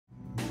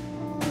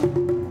My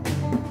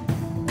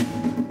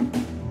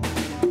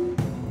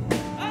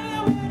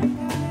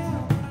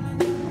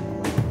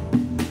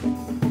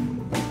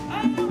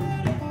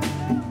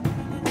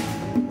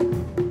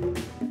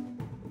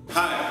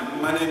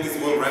name is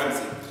Will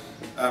Ramsey.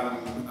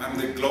 I'm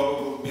the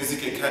Global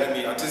Music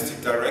Academy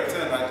Artistic Director,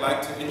 and I'd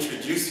like to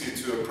introduce you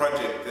to a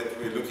project that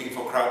we're looking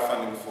for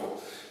crowdfunding for.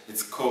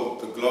 It's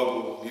called the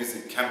Global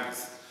Music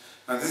Campus.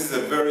 Now, this is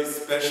a very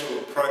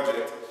special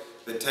project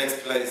that takes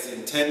place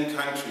in 10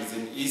 countries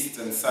in East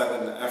and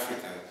Southern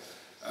Africa.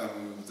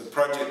 The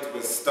project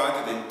was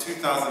started in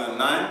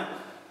 2009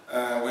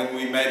 when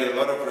we made a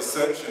lot of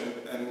research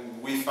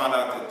and we found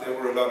out that there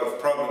were a lot of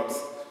problems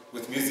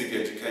with music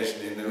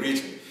education in the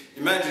region.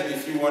 Imagine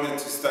if you wanted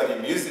to study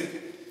music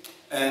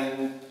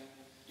and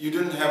you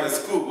didn't have a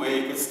school where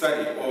you could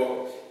study,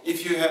 or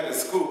if you had a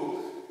school,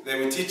 they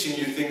were teaching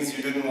you things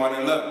you didn't want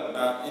to learn.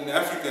 Now, in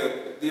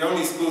Africa, the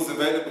only schools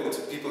available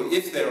to people,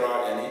 if there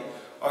are any,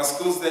 are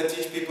schools that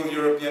teach people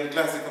European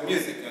classical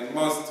music, and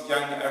most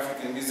young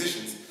African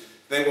musicians,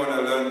 they want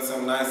to learn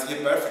some nice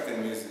hip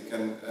African music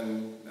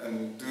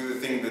and do the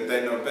thing that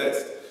they know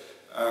best.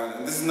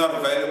 And this is not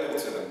available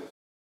to them.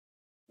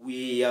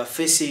 We are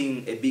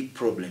facing a big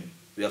problem.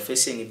 We are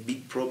facing a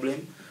big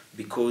problem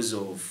because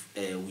of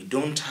we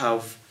don't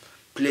have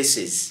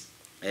places,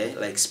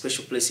 like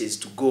special places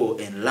to go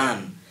and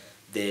learn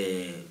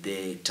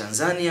the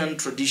Tanzanian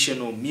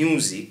traditional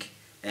music,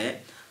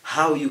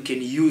 how you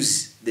can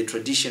use the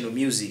traditional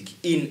music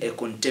in a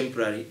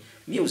contemporary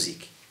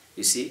music,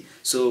 you see.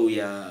 So we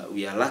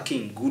are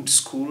lacking good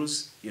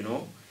schools, you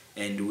know,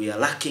 and we are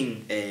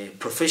lacking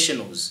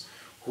professionals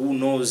who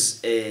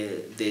knows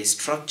the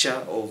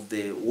structure of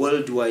the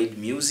worldwide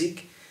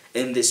music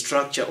and the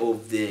structure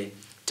of the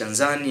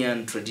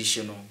Tanzanian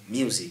traditional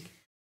music.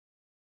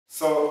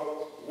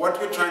 So what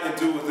we're trying to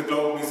do with the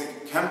Global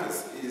Music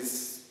Campus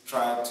is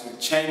try to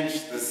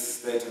change this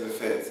state of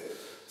affairs.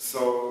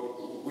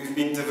 So we've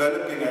been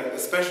developing a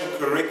special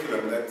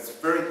curriculum that's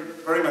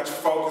very much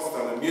focused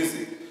on the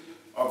music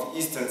of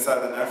East and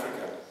Southern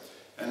Africa.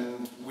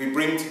 And we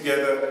bring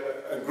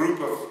together a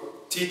group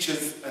of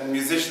teachers and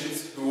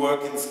musicians who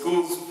work in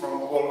schools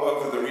from all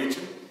over the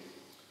region,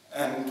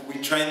 and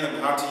we train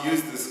them how to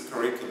use this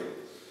curriculum.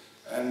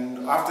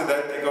 And after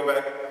that, they go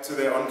back to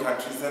their own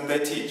countries and they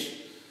teach.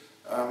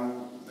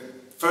 The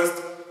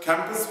first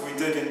campus we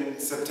did in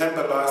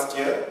September last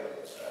year,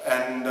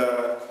 and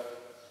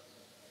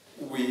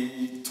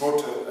we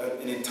taught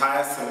an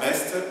entire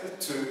semester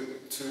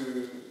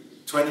to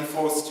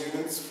 24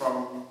 students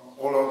from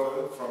all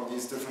over, from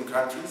these different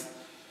countries.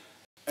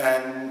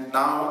 And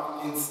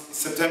now, in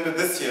September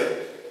this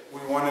year, we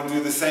want to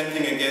do the same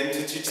thing again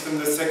to teach them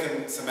the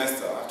second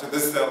semester. After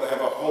this, they'll have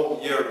a whole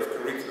year of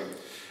curriculum.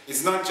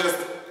 It's not just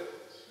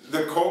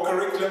the core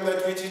curriculum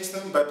that we teach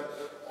them, but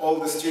all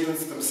the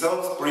students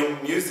themselves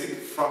bring music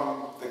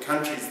from the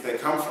countries they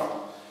come from,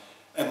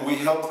 and we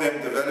help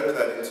them develop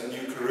that into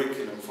new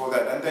curriculum for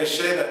that, and they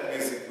share that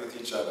music with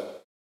each other.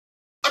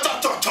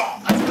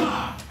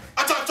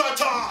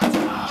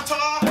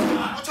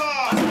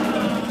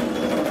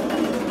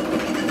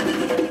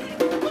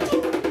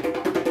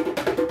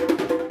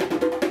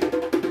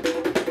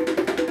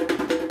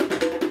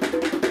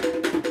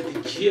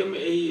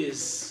 GMA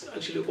has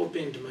actually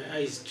opened my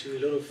eyes to a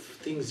lot of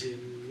things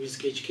in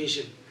music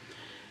education.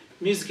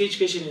 Music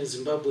education in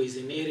Zimbabwe is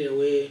an area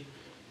where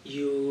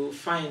you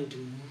find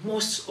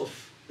most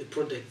of the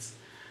products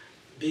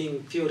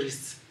being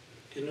theorists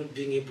and not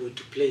being able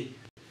to play.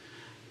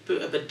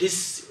 But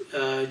this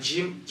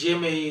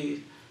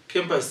GMA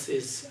campus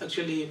has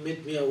actually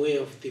made me aware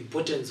of the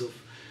importance of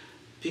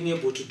being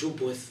able to do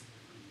both,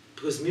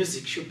 because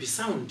music should be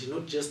sound,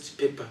 not just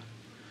paper.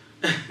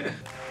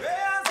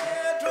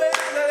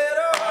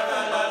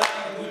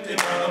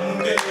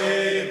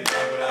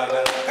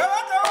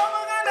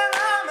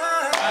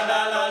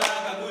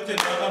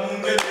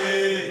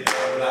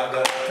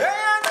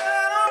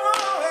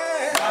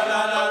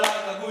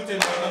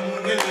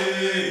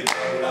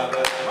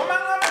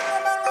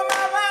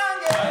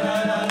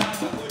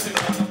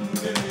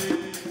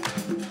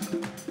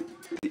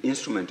 The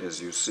instrument,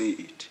 as you see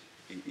it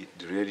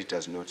really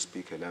does not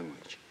speak a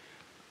language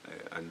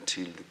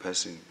until the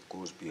person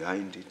goes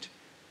behind it,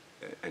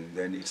 and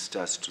then it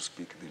starts to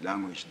speak the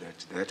language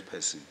that that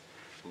person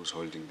who's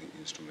holding the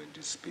instrument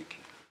is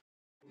speaking.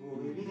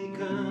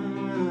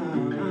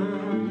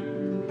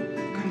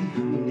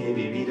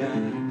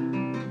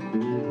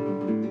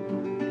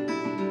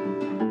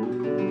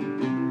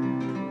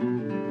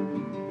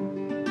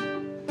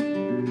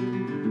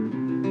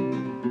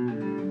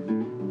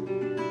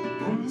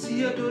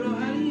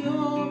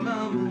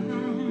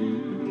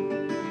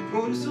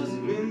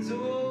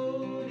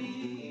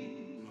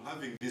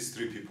 Having these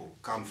three people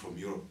come from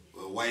Europe,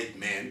 white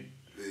men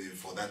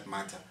for that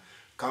matter,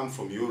 come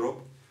from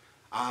Europe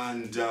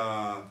and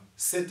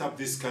set up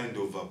this kind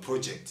of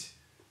project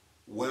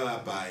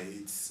whereby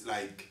it's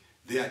like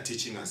they are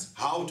teaching us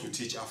how to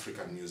teach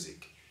African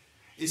music.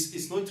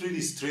 It's not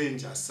really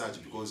strange as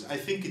such, because I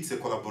think it's a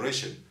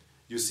collaboration.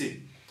 You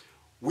see,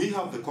 we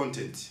have the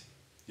content,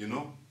 you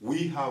know.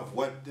 We have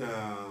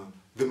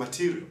the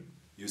material,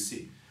 you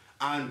see,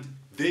 and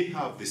they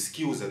have the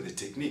skills and the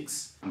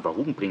techniques. Und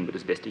warum bringen wir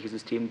das westliche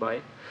System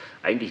bei?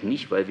 Eigentlich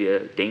nicht, weil wir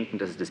denken,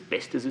 dass es das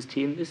beste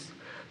System ist,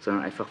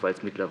 sondern einfach, weil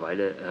es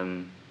mittlerweile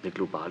eine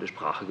globale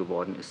Sprache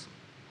geworden ist.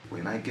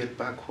 When I get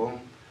back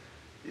home,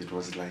 it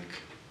was like,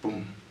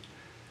 boom,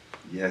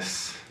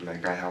 yes,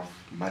 like I have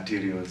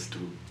materials to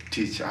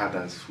teach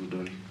others who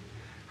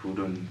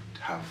don't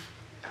have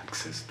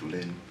access to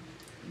learn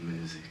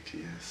music,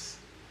 yes.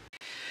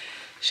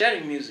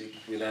 Sharing music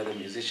with other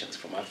musicians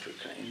from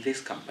Africa in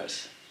this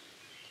campus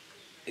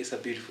is a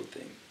beautiful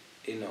thing.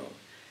 You know,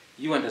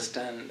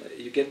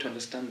 you get to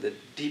understand the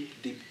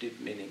deep, deep, deep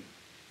meaning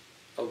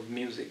of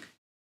music.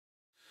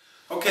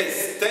 Okay,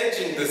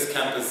 staging this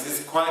campus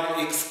is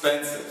quite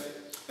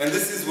expensive, and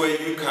this is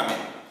where you come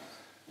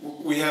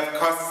in. We have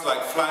costs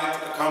like flight,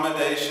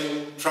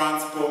 accommodation,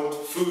 transport,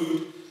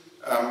 food,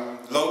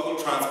 local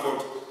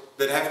transport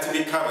that have to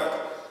be covered.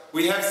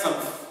 We have some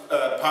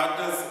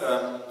partners,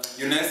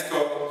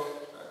 UNESCO,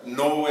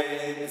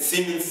 Norway,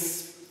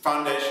 Siemens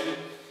Foundation,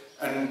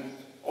 and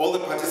all the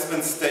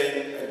participants stay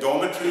in a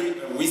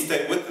dormitory, and we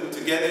stay with them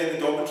together in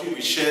the dormitory.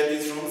 We share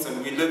these rooms,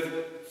 and we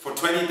live for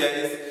 20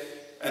 days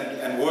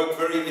and work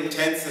very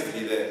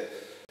intensively there.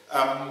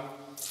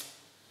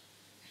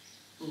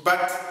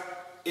 But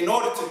in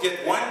order to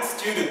get one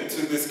student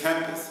to this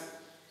campus,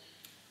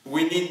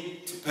 we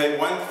need to pay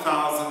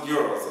 1,000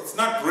 euros. It's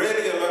not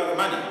really a lot of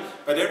money,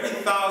 but every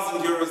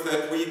 1,000 euros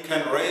that we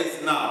can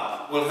raise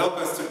now will help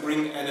us to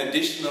bring an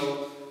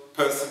additional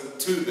person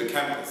to the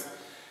campus.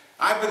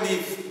 I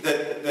believe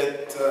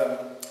that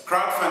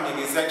crowdfunding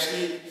is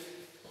actually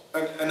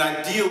an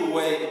ideal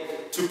way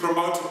to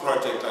promote a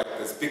project like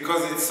this,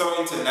 because it's so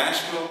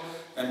international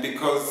and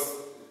because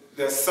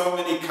there's so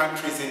many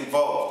countries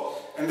involved.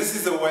 And this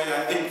is a way,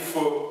 I think,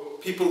 for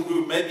people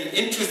who may be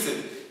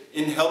interested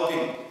in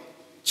helping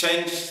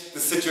change the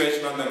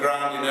situation on the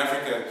ground in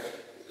Africa.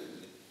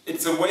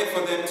 It's a way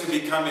for them to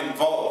become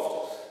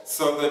involved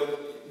so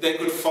that they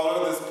could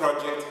follow this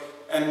project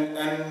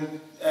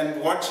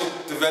and watch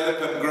it develop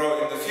and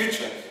grow in the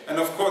future. And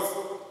of course,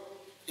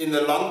 in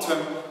the long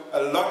term,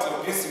 a lot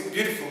of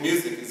beautiful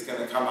music is going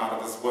to come out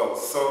of this world.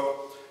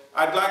 So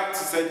I'd like to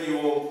say to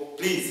you all,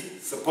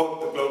 please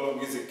support the Global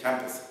Music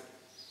Campus.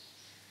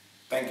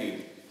 Thank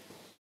you.